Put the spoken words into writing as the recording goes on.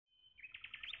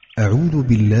أعوذ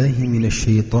بالله من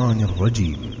الشيطان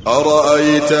الرجيم.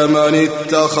 أرأيت من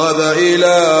اتخذ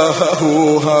إلهه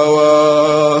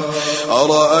هواه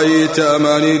أرأيت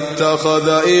من اتخذ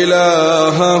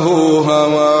إلهه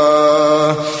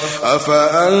هواه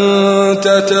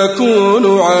أفأنت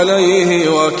تكون عليه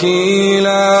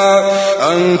وكيلا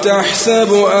أم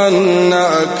تحسب أن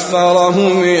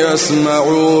أكثرهم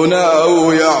يسمعون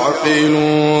أو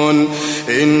يعقلون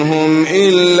إن هم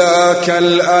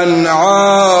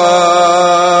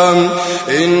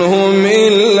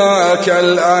إلا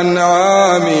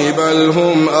كالأنعام بل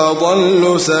هم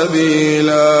أضل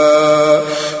سبيلا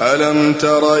ألم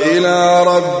تر إلى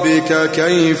ربك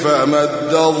كيف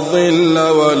مد الظل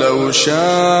ولو شاء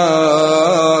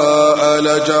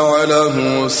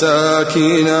لجعله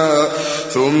ساكنا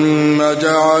ثم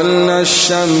جعلنا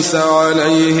الشمس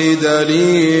عليه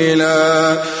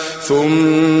دليلا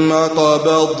ثم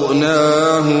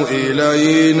قبضناه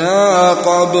إلينا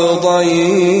قبضا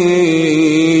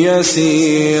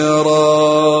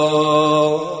يسيرا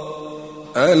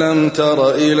ألم تر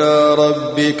إلى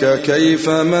ربك كيف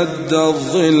مد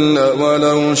الظل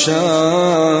ولو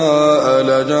شاء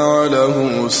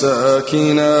لجعله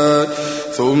ساكنا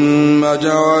ثم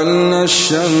جعلنا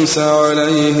الشمس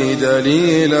عليه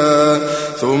دليلا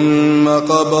ثم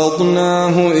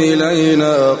قبضناه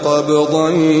إلينا قبضا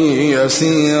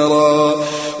يسيرا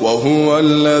وهو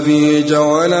الذي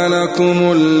جعل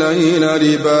لكم الليل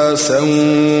لباسا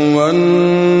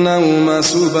والنوم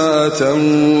سباتا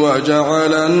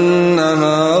وجعل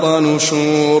النهار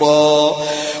نشورا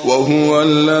وهو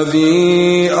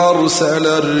الذي أرسل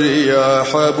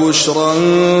الرياح بشرا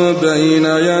بين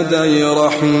يدي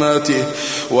رحمته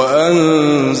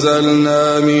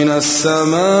وأنزلنا من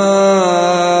السماء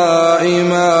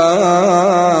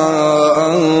ماء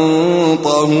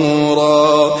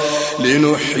طهورا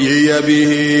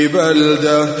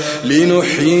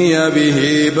لنحيي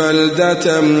به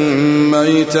بلدة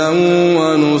ميتا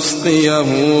ونسقيه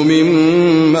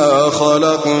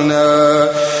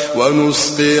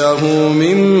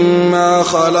مما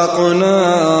خلقنا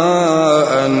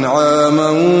أنعاما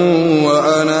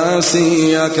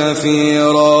وأناسيا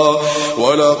كثيرا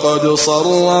ولقد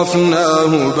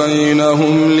صرفناه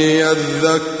بينهم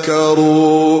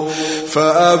ليذكروا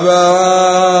فأبى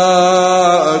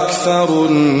أكثر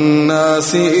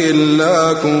الناس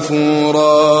إلا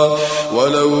كفورا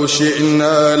ولو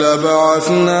شئنا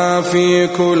لبعثنا في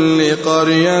كل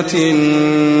قرية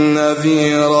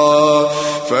نذيرا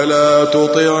فلا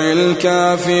تطع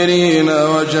الكافرين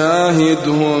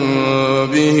وجاهدهم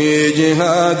به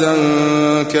جهادا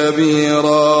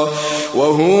كبيرا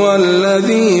وهو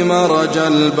الذي مرج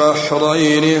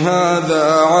البحرين هذا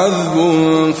عذب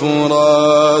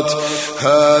فرات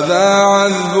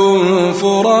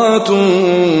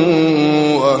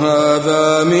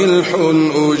وهذا ملح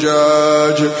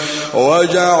أجاج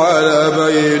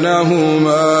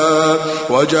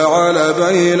وجعل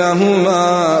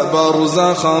بينهما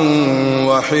برزخا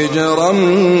وحجرا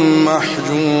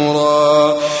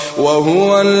محجورا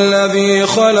وهو الذي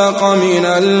خلق من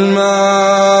الماء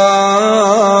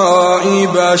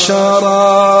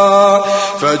بشرا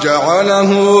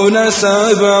فجعله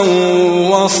نسبا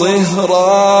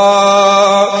وصهرا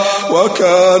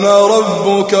وكان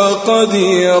ربك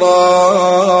قديرا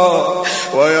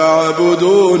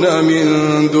ويعبدون من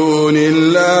دون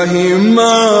الله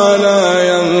ما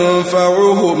لا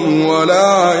ينفعهم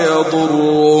ولا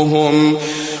يضرهم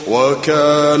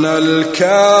وكان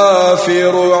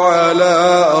الكافر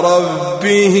على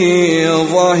ربه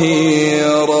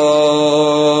ظهيرا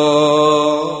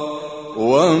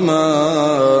وما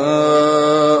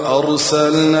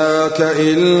أرسلناك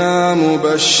إلا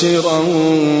مبشرا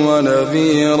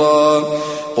ونذيرا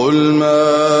قل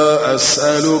ما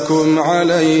أسألكم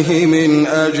عليه من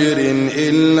أجر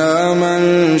إلا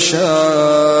من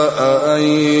شاء أن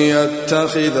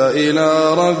يتخذ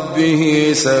إلى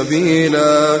ربه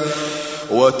سبيلا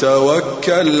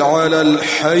وتوكل على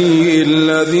الحي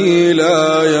الذي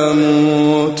لا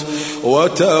يموت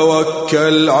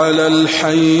وتوكل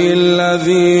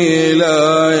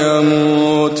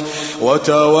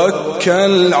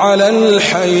على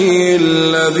الحي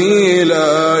الذي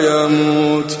لا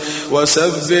يموت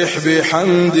وسبح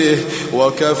بحمده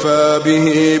وكفى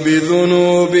به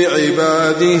بذنوب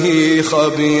عباده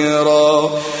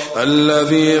خبيرا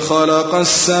الذي خلق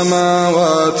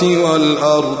السماوات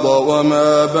والأرض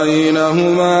وما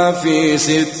بينهما في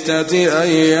 6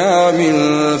 أيام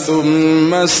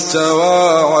ثم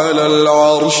استوى على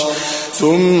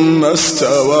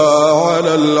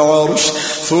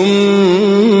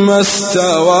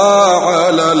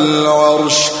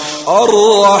العرش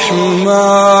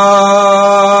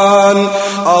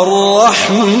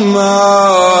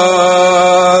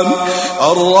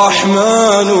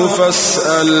الرحمن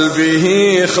فاسأل به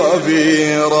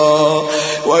خبيرا.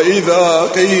 وإذا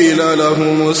قيل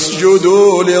لهم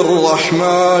اسجدوا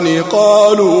للرحمن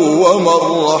قالوا وما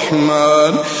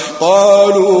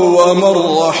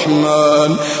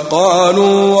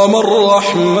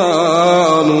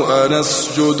الرحمن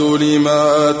أنسجد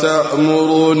لما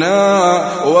تأمرنا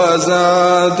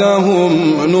وزادهم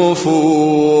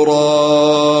نفورا.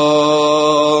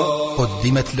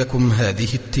 قدمت لكم هذه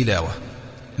التلاوة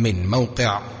من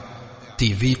موقع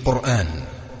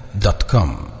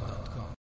tvquran.com.